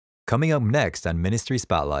Coming up next on Ministry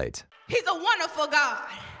Spotlight. He's a wonderful God.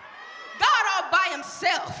 God all by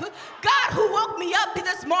himself. God who woke me up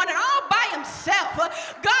this morning all by himself.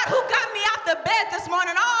 God who got me out the bed this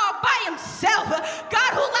morning all by himself.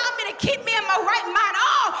 God who allowed me to keep me in my right mind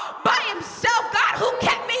all by himself. God who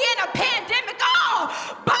kept me in a pandemic all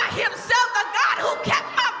by himself. The God who kept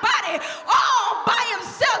my body all by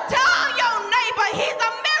himself. Tell your neighbor he's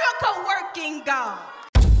a miracle working God.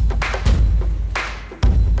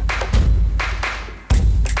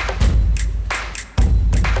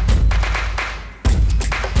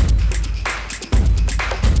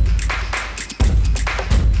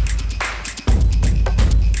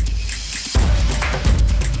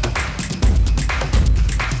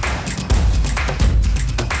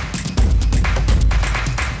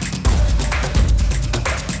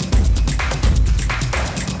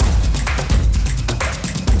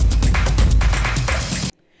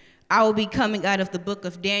 I will be coming out of the book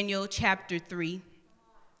of Daniel, chapter 3.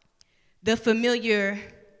 The familiar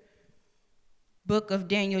book of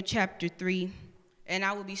Daniel, chapter 3. And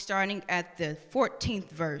I will be starting at the 14th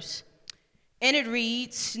verse. And it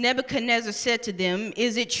reads, Nebuchadnezzar said to them,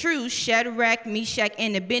 "Is it true, Shadrach, Meshach,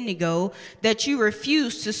 and Abednego, that you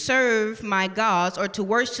refuse to serve my gods or to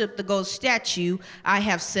worship the gold statue I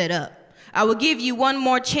have set up? I will give you one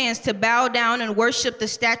more chance to bow down and worship the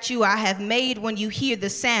statue I have made when you hear the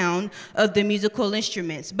sound of the musical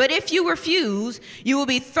instruments. But if you refuse, you will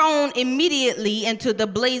be thrown immediately into the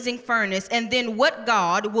blazing furnace, and then what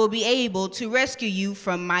God will be able to rescue you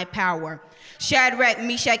from my power?" Shadrach,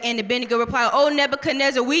 Meshach, and Abednego replied, "O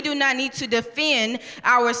Nebuchadnezzar, we do not need to defend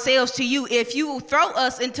ourselves to you. If you throw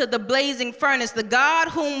us into the blazing furnace, the God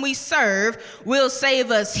whom we serve will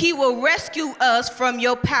save us. He will rescue us from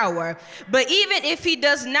your power. But even if he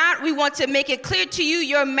does not, we want to make it clear to you,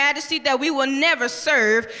 your majesty, that we will never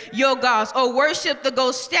serve your gods or worship the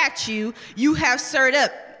gold statue you have set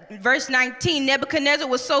up." Verse 19, Nebuchadnezzar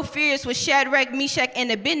was so furious with Shadrach, Meshach,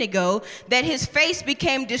 and Abednego that his face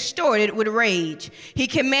became distorted with rage. He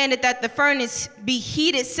commanded that the furnace be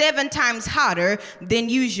heated 7 times hotter than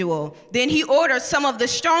usual. Then he ordered some of the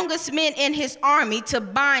strongest men in his army to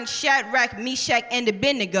bind Shadrach, Meshach, and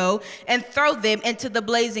Abednego and throw them into the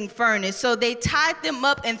blazing furnace. So they tied them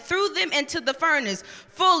up and threw them into the furnace,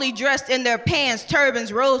 fully dressed in their pants,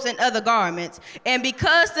 turbans, robes, and other garments. And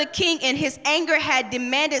because the king in his anger had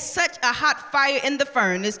demanded such a hot fire in the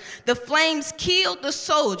furnace, the flames killed the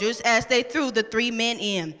soldiers as they threw the 3 men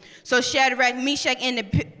in. So Shadrach, Meshach, and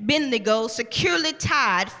Abednego, securely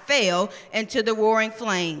tied, fell into the roaring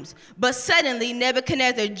flames. But suddenly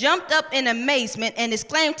Nebuchadnezzar jumped up in amazement and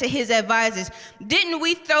exclaimed to his advisors, "Didn't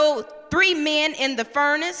we throw 3 men in the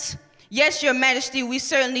furnace?" "Yes, your majesty, we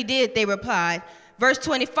certainly did," they replied. Verse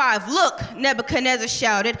 25, "Look," Nebuchadnezzar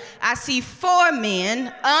shouted, "I see 4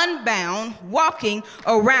 men unbound, walking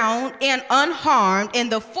around and unharmed,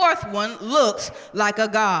 and the 4th one looks like a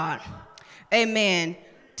god." Amen.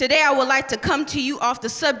 Today I would like to come to you off the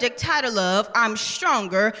subject title of, "I'm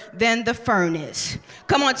Stronger Than the Furnace."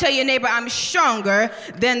 Come on, tell your neighbor, I'm stronger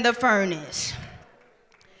than the furnace.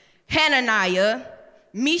 Hananiah,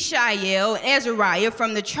 Mishael, and Azariah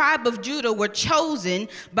from the tribe of Judah were chosen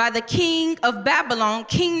by the king of Babylon,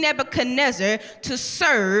 King Nebuchadnezzar, to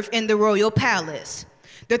serve in the royal palace.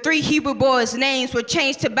 The 3 Hebrew boys' names were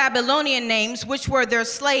changed to Babylonian names, which were their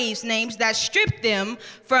slaves' names that stripped them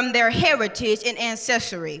from their heritage and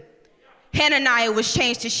ancestry. Hananiah was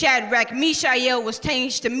changed to Shadrach, Mishael was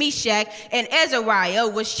changed to Meshach, and Azariah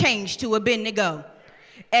was changed to Abednego.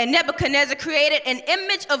 And Nebuchadnezzar created an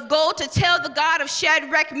image of gold to tell the God of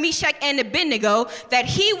Shadrach, Meshach, and Abednego that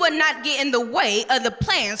he would not get in the way of the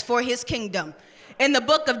plans for his kingdom. In the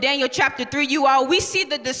book of Daniel chapter 3, we see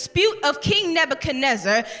the dispute of King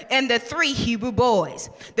Nebuchadnezzar and the 3 Hebrew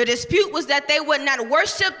boys. The dispute was that they would not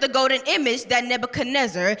worship the golden image that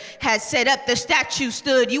Nebuchadnezzar had set up. The statue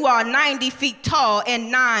stood, 90 feet tall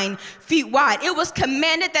and 9 feet wide. It was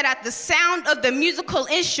commanded that at the sound of the musical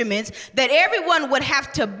instruments that everyone would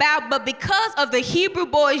have to bow, but because of the Hebrew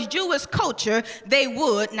boys' Jewish culture, they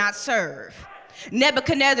would not serve.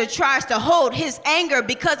 Nebuchadnezzar tries to hold his anger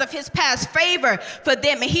because of his past favor for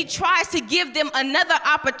them, and he tries to give them another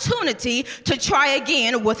opportunity to try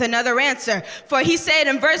again with another answer. For he said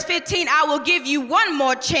in verse 15, "I will give you one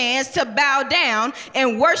more chance to bow down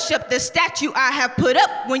and worship the statue I have put up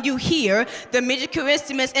when you hear the musical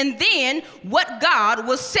instruments, and then what God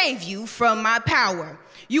will save you from my power."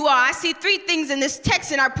 You all, I see 3 things in this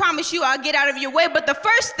text, and I promise you I'll get out of your way. But the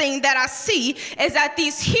first thing that I see is that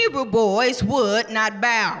these Hebrew boys would not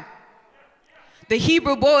bow. The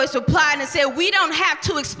Hebrew boys replied and said, we don't have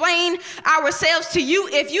to explain ourselves to you.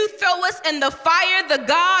 If you throw us in the fire, the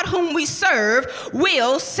God whom we serve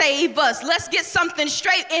will save us. Let's get something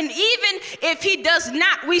straight. And even if he does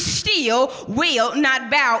not, we still will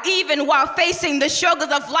not bow. Even while facing the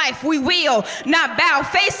struggles of life, we will not bow.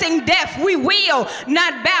 Facing death, we will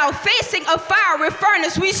not bow. Facing a fiery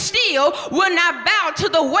furnace, we still will not bow to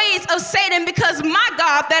the ways of Satan, because my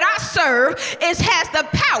God that I serve has the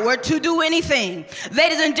power to do anything.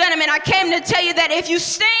 Ladies and gentlemen, I came to tell you that if you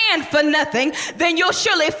stand for nothing, then you'll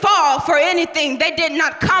surely fall for anything. They did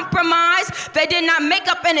not compromise. They did not make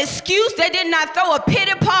up an excuse. They did not throw a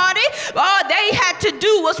pity party. All they had to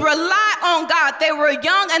do was rely on God. They were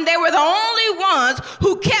young, and they were the only ones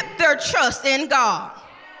who kept their trust in God.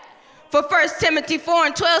 For 1 Timothy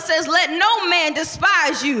 4:12 says, let no man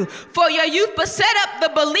despise you for your youth, but set up the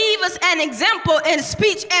believers an example in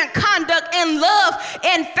speech and conduct, in love,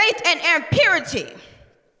 in faith, and in purity.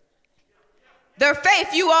 Their faith,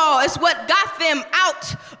 you all, is what got them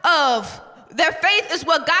out of, their faith is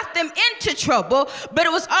what got them into trouble, but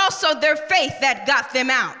it was also their faith that got them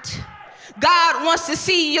out. God wants to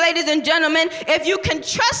see, ladies and gentlemen, if you can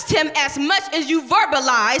trust him as much as you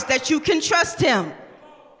verbalize that you can trust him.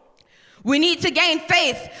 We need to gain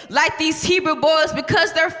faith like these Hebrew boys,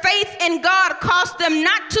 because their faith in God caused them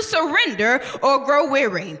not to surrender or grow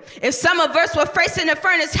weary. If some of us were facing the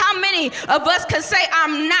furnace, how many of us can say,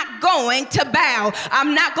 I'm not going to bow?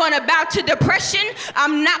 I'm not going to bow to depression.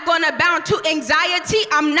 I'm not going to bow to anxiety.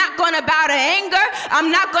 I'm not going to bow to anger.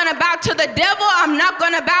 I'm not going to bow to the devil. I'm not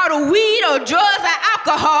going to bow to weed or drugs or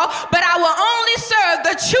alcohol, but I will only serve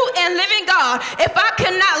the true and living God. If I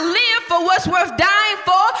cannot live for what's worth dying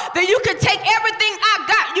for, then you can take everything I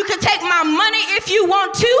got. You can take my money if you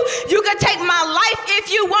want to. You can take my life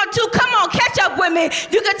if you want to. Come on, catch up with me.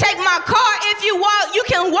 You can take my car if you want. You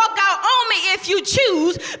can walk out on me if you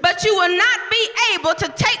choose, but you will not be able to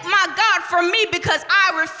take my God from me, because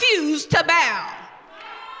I refuse to bow.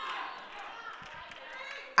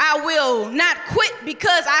 I will not quit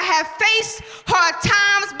because I have faced hard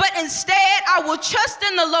times, but instead I will trust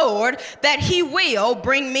in the Lord that he will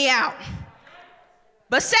bring me out.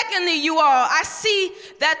 But secondly, you all, I see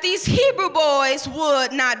that these Hebrew boys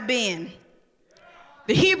would not bend.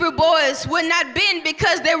 The Hebrew boys would not bend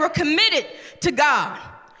because they were committed to God.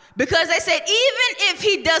 Because they said, even if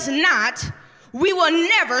he does not, we will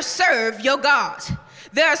never serve your God.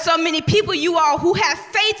 There are so many people, you all, who have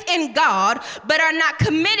faith in God, but are not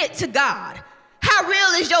committed to God. How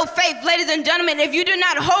real is your faith, ladies and gentlemen, if you do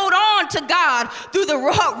not hold on to God through the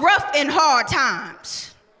rough and hard times?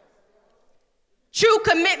 True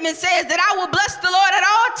commitment says that I will bless the Lord at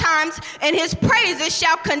all times, and his praises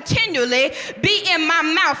shall continually be in my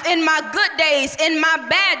mouth, in my good days, in my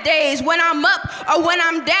bad days, when I'm up or when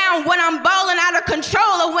I'm down, when I'm balling out of control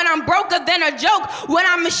or when I'm broker than a joke, when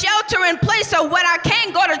I'm a shelter in place or when I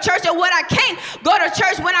can't go to church or when I can't go to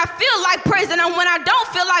church, when I feel like praising him, when I don't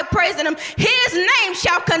feel like praising him. His name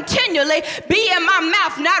shall continually be in my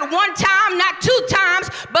mouth, not one time, not two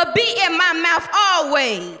times, but be in my mouth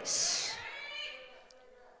always.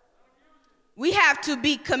 We have to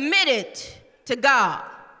be committed to God.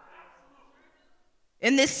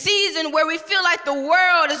 In this season where we feel like the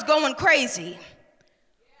world is going crazy,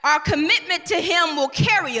 our commitment to him will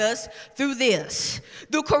carry us through this.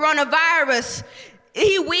 Through coronavirus,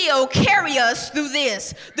 he will carry us through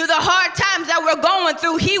this. Through the hard times that we're going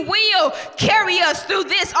through, he will carry us through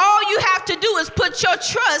this. All you have to do is put your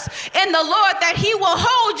trust in the Lord, that he will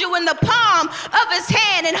hold you in the palm of his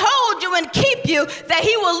hand and hold you and keep you, that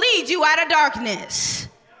he will lead you out of darkness.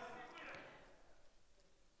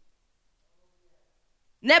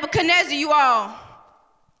 Nebuchadnezzar, you all,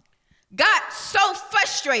 got so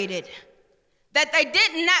frustrated that they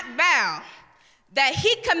did not bow, that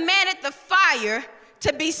he commanded the fire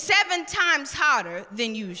to be 7 times hotter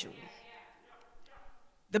than usual.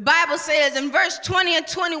 The Bible says in verse 20 and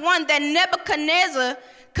 21 that Nebuchadnezzar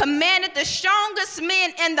commanded the strongest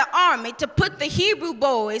men in the army to put the Hebrew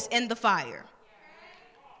boys in the fire.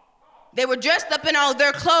 They were dressed up in all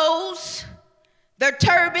their clothes, their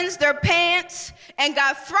turbans, their pants, and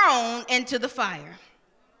got thrown into the fire.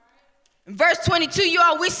 In verse 22, you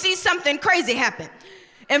all, we see something crazy happen.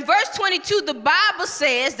 In verse 22, the Bible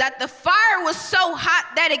says that the fire was so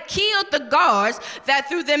hot that it killed the guards that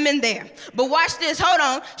threw them in there. But watch this, hold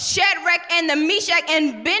on. Shadrach and the Meshach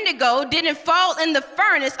and Abednego didn't fall in the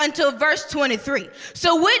furnace until verse 23.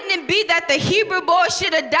 So wouldn't it be that the Hebrew boys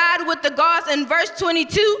should have died with the guards in verse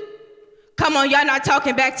 22? Come on, y'all not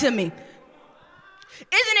talking back to me.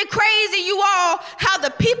 Isn't it crazy, you all, how the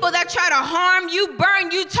people that try to harm you,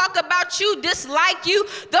 burn you, talk about you, dislike you,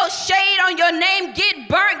 those shade on your name, get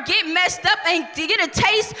burnt, get messed up, and to get a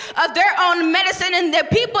taste of their own medicine, and the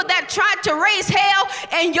people that try to raise hell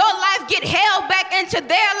in your life get hell back into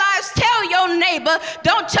their lives? Tell your neighbor,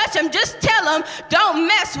 don't touch them, just tell them, don't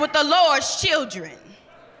mess with the Lord's children.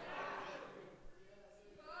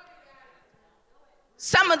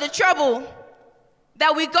 Some of the trouble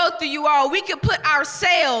that we go through, you all, we can put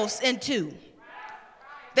ourselves into.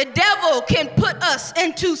 The devil can put us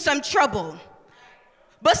into some trouble.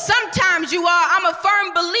 But sometimes, you all, I'm a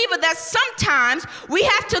firm believer that sometimes we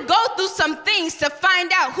have to go through some things to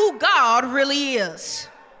find out who God really is.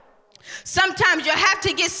 Sometimes you'll have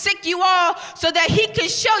to get sick, you all, so that he can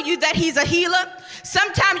show you that he's a healer.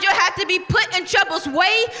 Sometimes you'll have to be put in trouble's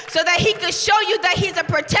way so that he can show you that he's a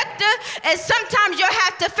protector. And sometimes you'll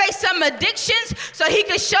have to face some addictions so he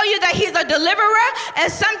can show you that he's a deliverer.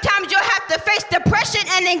 And sometimes you'll have to face depression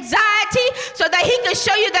and anxiety so that he can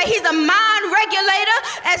show you that he's a mind regulator.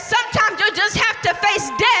 And sometimes you'll just have to face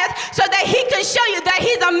death so that he can show you that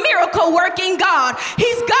he's a miracle working God.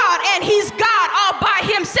 He's God, and he's God all by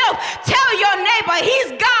himself. Tell your neighbor,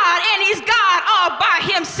 he's God, and he's God all by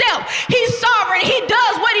himself. He's sovereign. He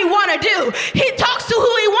does what he want to do. He talks to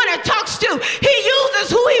who he want to talk to. He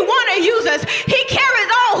uses who he want to use. He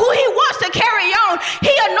carries on who he wants to carry on.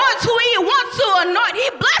 He anoints who he wants to anoint. He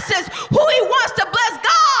blesses who he wants to bless.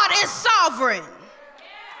 God is sovereign.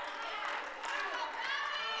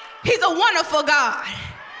 He's a wonderful God.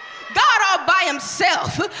 God all by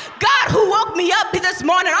himself. God who woke me up this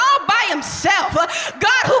morning all by himself.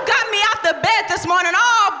 God who got me out the bed this morning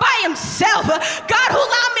all by himself. God who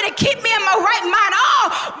allowed me to keep me in my right mind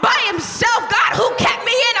all by himself. God who kept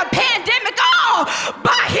me in a pandemic all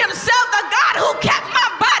by himself. The God who kept my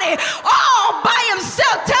body all by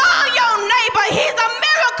himself. Tell your neighbor he's a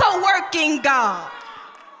miracle working God.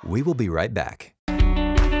 We will be right back.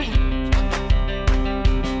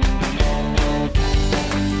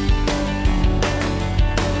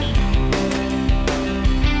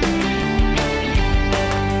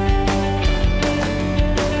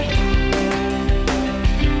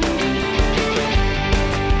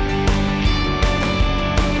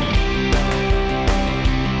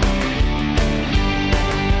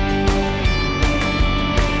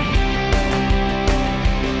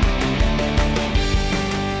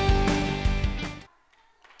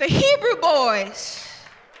 The Hebrew boys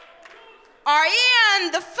are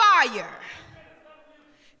in the fire,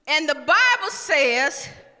 and the Bible says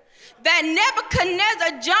that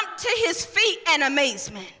Nebuchadnezzar jumped to his feet in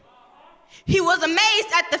amazement. He was amazed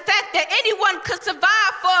at the fact that anyone could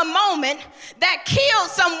survive for a moment that killed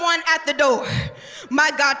someone at the door. My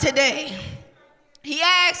God, today. He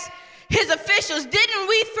asked his officials, didn't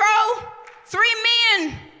we throw 3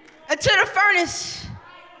 men into the furnace?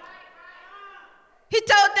 He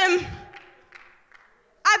told them,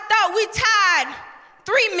 I thought we tied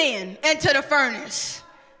 3 men into the furnace.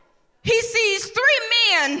 He sees 3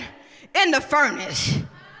 men in the furnace.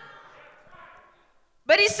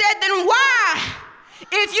 But he said, then why,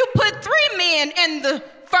 if you put 3 men in the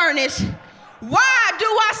furnace, why do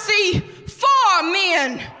I see 4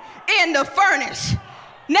 men in the furnace?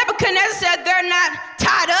 Nebuchadnezzar said, they're not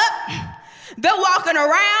tied up. They're walking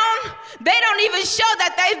around. They don't even show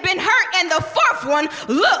that they've been hurt, and the 4th one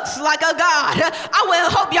looks like a god. I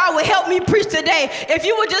will hope y'all will help me preach today. If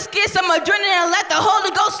you would just get some adrenaline and let the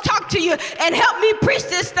Holy Ghost talk to you and help me preach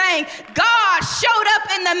this thing. God showed up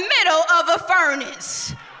in the middle of a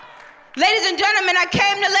furnace. Ladies and gentlemen, I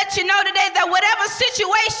came to let you know today that whatever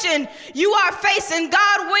situation you are facing,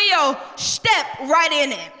 God will step right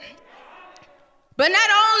in it. But not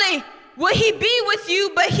only will he be with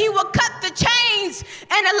you, but he will cut the chains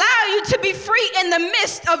and allow you to be free in the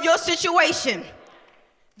midst of your situation.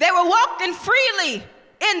 They were walking freely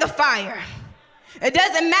in the fire. It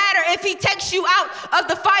doesn't matter if he takes you out of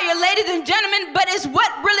the fire, ladies and gentlemen, but it's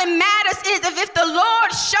what really matters is if the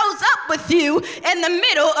Lord shows up with you in the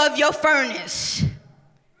middle of your furnace.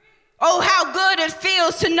 Oh, how good it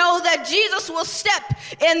feels to know that Jesus will step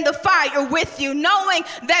in the fire with you, knowing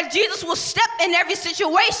that Jesus will step in every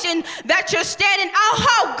situation that you're standing. Oh,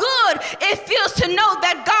 how good it feels to know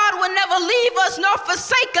that God will never leave us nor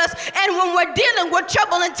forsake us. And when we're dealing with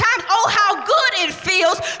troubling times, oh, how good it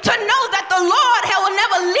feels to know that the Lord will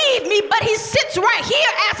never leave me, but he sits right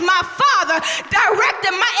here as my Father,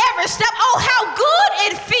 directing my every step. Oh, how good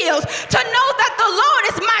it feels to know that the Lord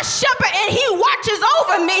is my shepherd and he watches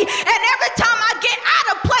over me. And every time I get out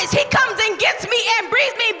of place, he comes and gets me and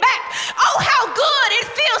brings me back. Oh, how good it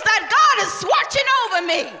feels that God is watching over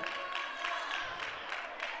me.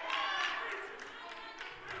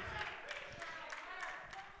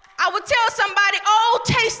 would tell somebody, oh,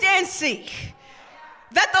 taste and see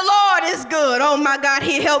that the Lord is good. Oh my God,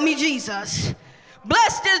 he helped me, Jesus.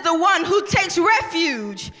 Blessed is the one who takes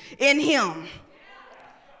refuge in him.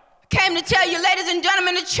 Came to tell you, ladies and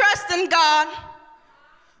gentlemen, to trust in God.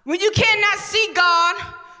 When you cannot see God,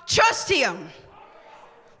 trust him.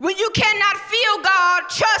 When you cannot feel God,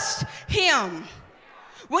 trust him.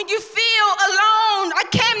 When you feel alone, I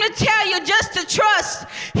came to tell you just to trust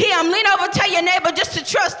him. Lean over, tell your neighbor just to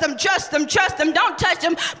trust him, trust him, trust him. Don't touch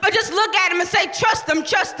him, but just look at him and say, trust him,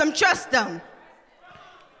 trust him, trust him.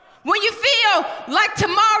 When you feel like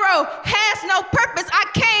tomorrow has no purpose, I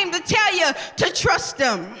came to tell you to trust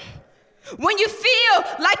him. When you feel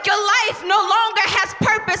like your life no longer has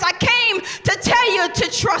purpose, I came to tell you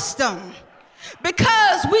to trust him.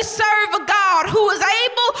 Because we serve a God who is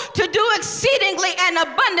able to do exceedingly and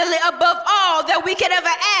abundantly above all that we could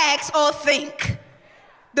ever ask or think.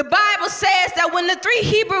 The Bible says that when the 3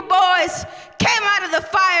 Hebrew boys came out of the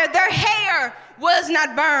fire, their hair was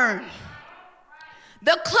not burned.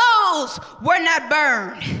 The clothes were not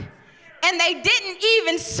burned. And they didn't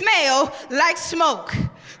even smell like smoke.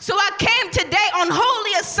 So I came today on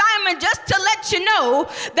holy assignment just to let you know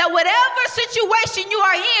that whatever situation you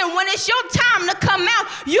are in, when it's your time to come out,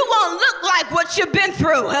 you won't look like what you've been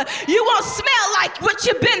through. You won't smell like what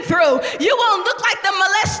you've been through. You won't look like the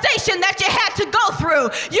molestation that you had to go through.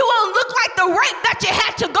 You won't look like the rape that you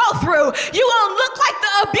had to go through. You won't look like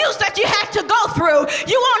the abuse that you had to go through.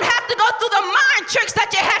 You won't have to go through the mind tricks that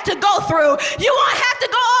you had to go through. You won't have to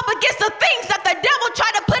go up against the things that the devil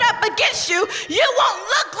tried to put up against you. You won't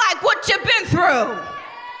look like what you've been through.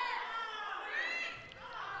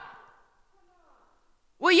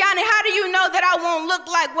 Well, Yanni, how do you know that I won't look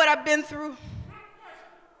like what I've been through?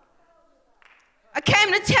 I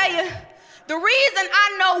came to tell you, the reason I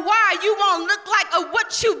know why you won't look like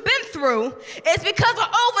what you've been through is because of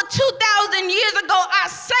over 2,000 years ago,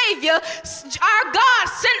 our Savior, our God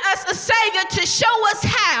sent us a Savior to show us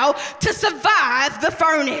how to survive the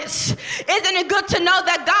furnace. Isn't it good to know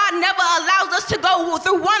that God never allows us to go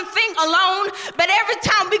through one thing alone, but every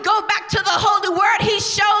time we go back to the Holy Word, he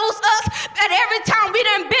shows us that every time we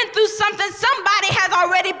done been through something, somebody has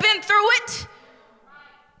already been through it.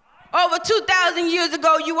 Over 2,000 years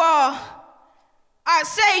ago, you all, our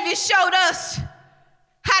Savior showed us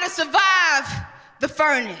how to survive the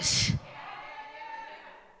furnace.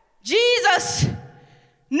 Jesus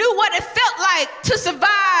knew what it felt like to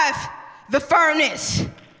survive the furnace.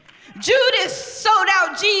 Judas sold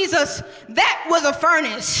out Jesus. That was a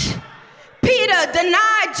furnace. Peter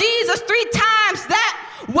denied Jesus 3 times.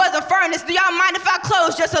 That was a furnace. Do y'all mind if I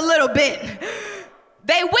close just a little bit?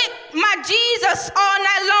 They whipped my Jesus all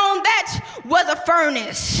night long. That was a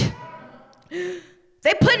furnace.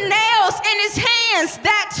 They put nails in his hands.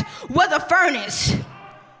 That was a furnace.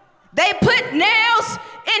 They put nails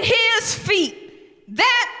in his feet.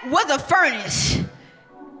 That was a furnace.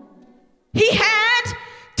 He had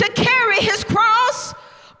to carry his cross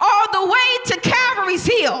all the way to Calvary's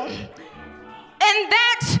hill. And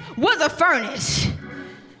that was a furnace.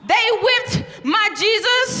 They whipped my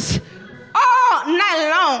Jesus all night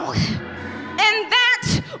long. And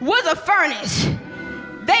that was a furnace.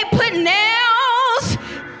 They put nails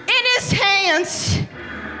in his hands.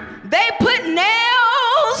 They put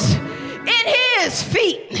nails in his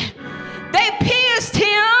feet. They pierced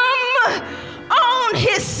him on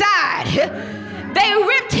his side. They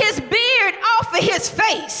ripped his beard off of his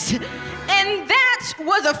face. And that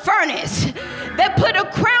was a furnace. They put a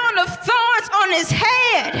crown of thorns on his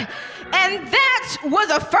head. And that was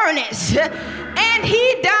a furnace. And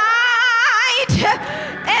he died.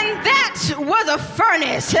 And that was a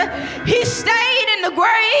furnace. He stayed in the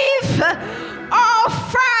grave all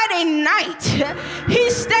Friday night. He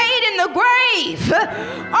stayed in the grave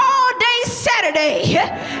all day Saturday.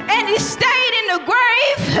 And he stayed in the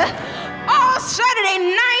grave all Saturday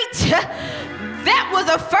night. That was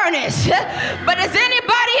a furnace. But does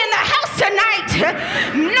anybody in the house tonight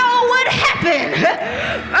know what happened?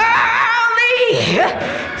 Early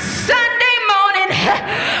Sunday morning,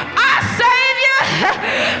 our Savior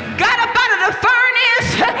got up out of the furnace.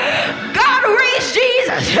 God raised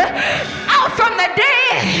Jesus out from the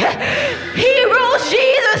dead. He rose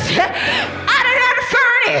Jesus out of that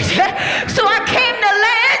furnace. So I came to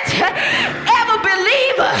let every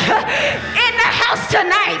believer in the house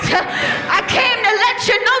tonight, I came to let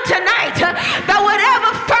you know tonight that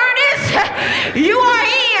whatever furnace you are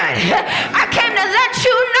in, I came to let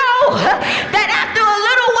you know that after a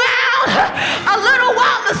little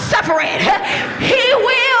while of suffering, he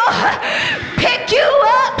will pick you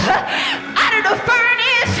up out of the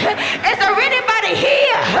furnace. Is there anybody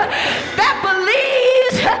here that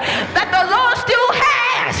believes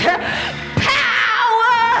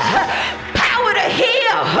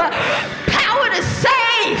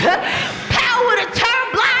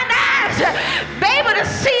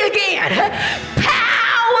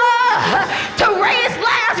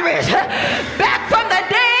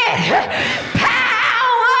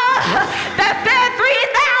Power that fed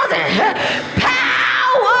 3,000.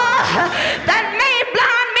 Power that made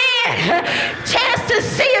blind men chance to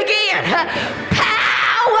see again.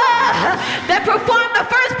 Power that performed the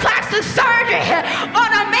first plastic surgery on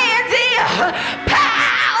a man's ear.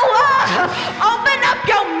 Power, open up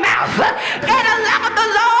your mouth and allow the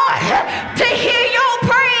Lord to hear your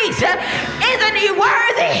praise. Isn't he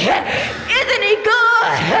worthy? Isn't he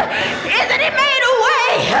good? Isn't he made a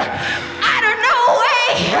way out of no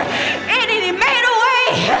way? And he made a way,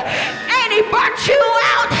 and he brought you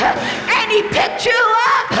out, and he picked you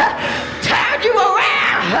up, turned you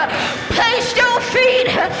around, placed your feet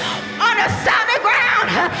on a solid ground.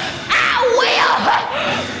 I will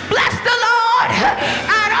bless the Lord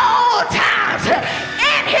at all times,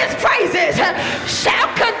 and his praises shall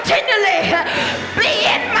continually be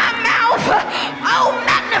in my mouth. Oh,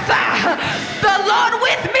 magnify the Lord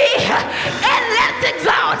with me, and let's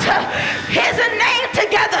exalt his name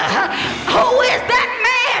together. Who is that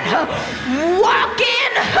man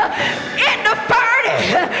walking in the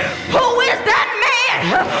furnace? Who is that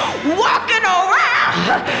man walking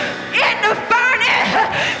around in the furnace?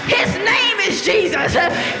 His name is Jesus.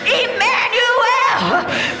 Emmanuel,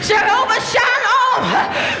 Jehovah Shalom,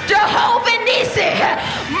 Jehovah Nissi,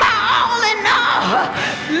 my all in all,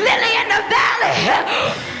 lily in the valley,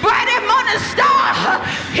 bright and morning star.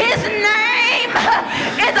 His name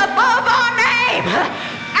is above all name,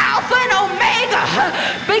 Alpha and Omega,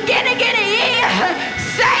 beginning and the end.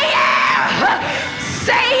 Say yeah,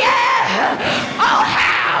 say yeah. Oh,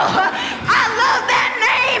 how I love that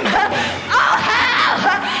name. Oh, how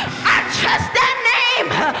I trust that name.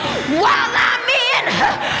 While I'm in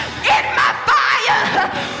my fire,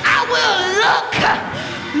 I will look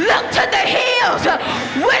to the hills,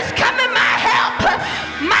 which coming my help.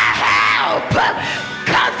 My help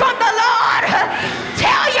comes from the Lord.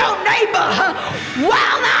 Tell your neighbor,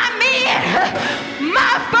 while I'm in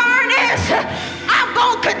my furnace, I'm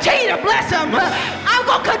going to continue to bless him. I'm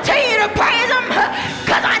going to continue to praise him,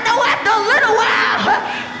 because I know after a little while,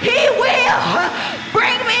 he will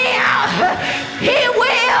bring me out. He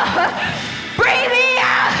will bring me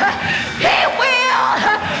out. He will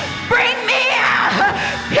bring me out.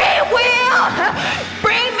 He will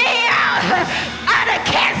bring me out of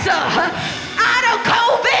cancer, out of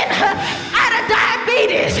COVID, out of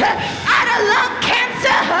diabetes, out of lung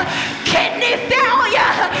cancer, kidney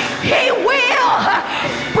failure. He will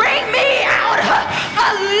bring me out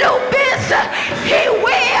of lupus. He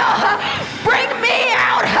will bring me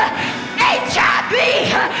out HIV.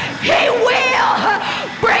 He will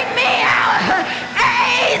bring me out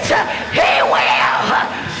AIDS. He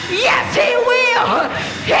will. Yes, he will.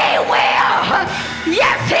 He will.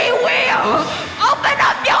 Yes, he will. Open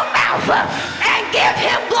up your mouth and give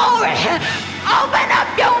him glory. Open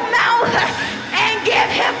up your mouth and give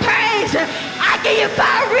him praise. I give you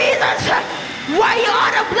 5 reasons why you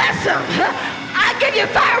ought to bless him. I give you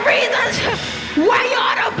 5 reasons why you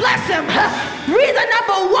ought to bless him. Reason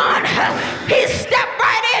number 1, he stepped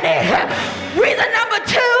right in it. Reason number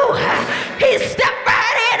 2, he stepped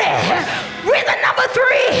right in it. Reason number 3,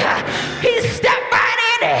 he stepped right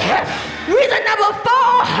in it. Reason number 4,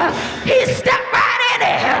 he stepped right in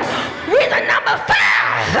it. Reason number 5,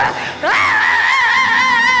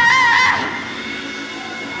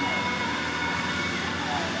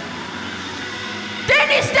 then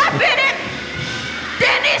he step in it.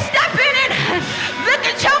 Then he step in it. Look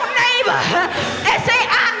at your neighbor and say,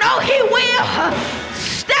 I know he will.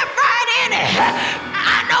 Step right in it.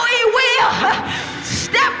 I know he will.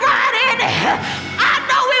 Step right in it. I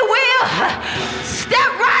know he will. Step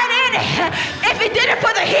right in it. If he did it for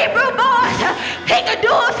the Hebrew boys, he could do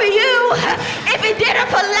it for you. If he did it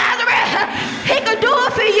for Lazarus, he could do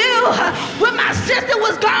it for you. When my sister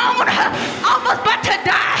was gone, almost about to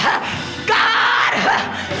die, God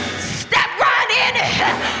stepped right in it.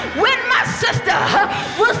 When my sister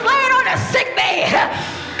was laying on a sick bed,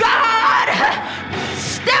 God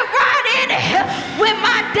stepped right in it. When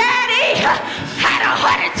my daddy had a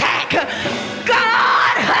heart attack,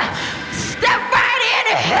 God stepped right in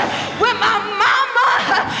it. When my mama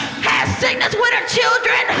had sickness with her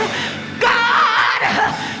children, God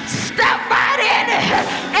stepped right in it.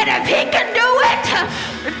 And if he can do it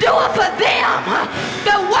for them,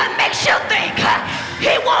 then what makes you think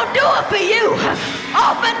he won't do it for you?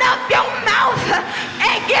 Open up your mouth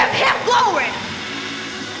and give him glory.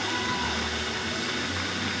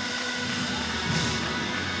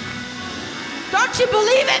 Don't you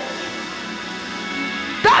believe it?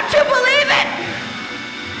 Don't you believe it?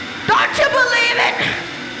 Don't you believe it?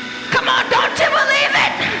 Come on, don't you believe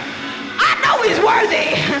it? I know he's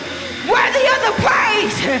worthy. Worthy of the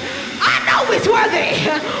praise. He's worthy.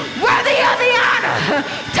 Worthy of the honor.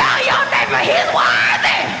 Tell your neighbor He's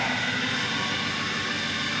worthy.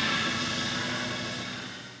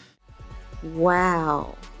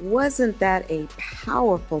 Wow, wasn't that a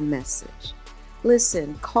powerful message?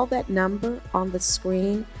 Listen, call that number on the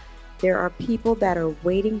screen. There are people that are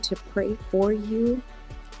waiting to pray for you.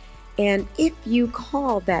 And if you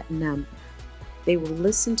call that number, they will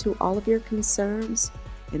listen to all of your concerns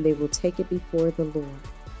and they will take it before the Lord.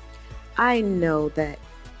 I know that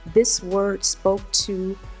this word spoke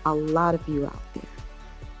to a lot of you out there.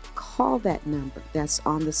 Call that number that's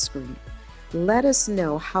on the screen. Let us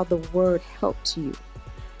know how the word helped you.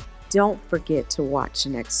 Don't forget to watch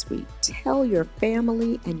next week. Tell your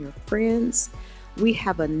family and your friends. We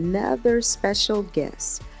have another special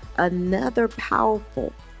guest, another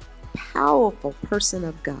powerful person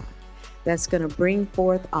of God that's going to bring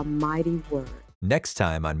forth a mighty word. Next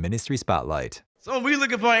time on Ministry Spotlight. So when we're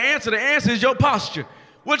looking for an answer, the answer is your posture.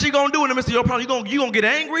 What you gonna do in the midst of your problem? You gonna get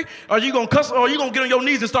angry, or you gonna cuss, or you gonna get on your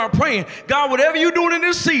knees and start praying? God, whatever you're doing in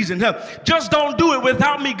this season, just don't do it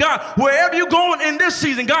without me. God, wherever you're going in this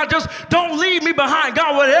season, God, just don't leave me behind.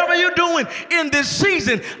 God, whatever you're doing in this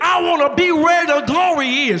season, I want to be where the glory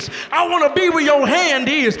is. I want to be where your hand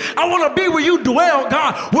is. I want to be where you dwell,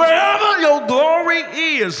 God. Wherever your glory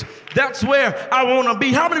is, that's where I want to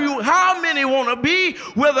be. How many want to be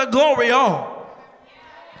where the glory is?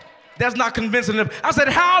 That's not convincing them. I said,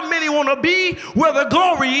 how many want to be where the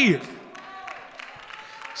glory is?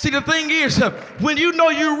 See, the thing is, when you know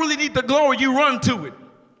you really need the glory, you run to it.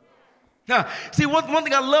 See, one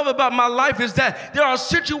thing I love about my life is that there are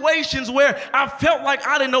situations where I felt like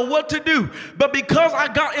I didn't know what to do. But because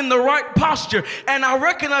I got in the right posture and I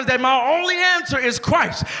recognized that my only answer is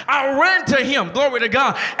Christ, I ran to Him, glory to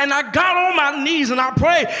God, and I got on my knees and I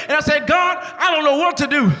prayed. And I said, God, I don't know what to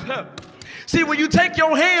do. See, when you take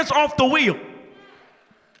your hands off the wheel,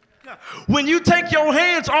 when you take your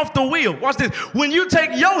hands off the wheel, watch this, when you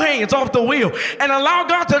take your hands off the wheel and allow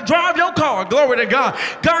God to drive your car, glory to God,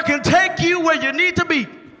 God can take you where you need to be.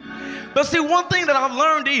 But see, one thing that I've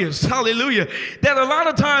learned is, hallelujah, that a lot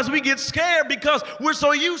of times we get scared because we're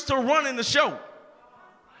so used to running the show.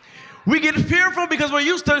 We get fearful because we're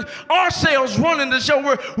used to ourselves running the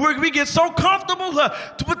show. We get so comfortable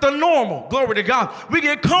with the normal. Glory to God. We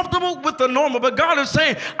get comfortable with the normal. But God is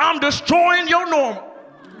saying, I'm destroying your normal.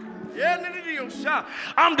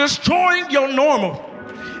 I'm destroying your normal.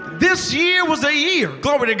 This year was a year,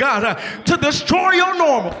 glory to God, to destroy your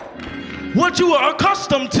normal. What you are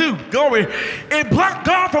accustomed to, glory, it blocked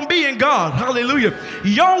God from being God. Hallelujah.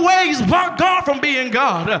 Your ways blocked God from being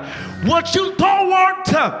God. What you thought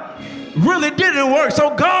worked really didn't work.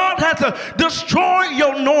 So God had to destroy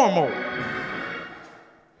your normal.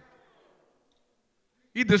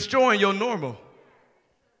 He's destroying your normal.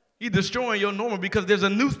 He's destroying your normal because there's a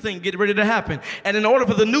new thing getting ready to happen. And in order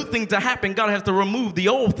for the new thing to happen, God has to remove the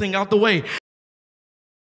old thing out the way.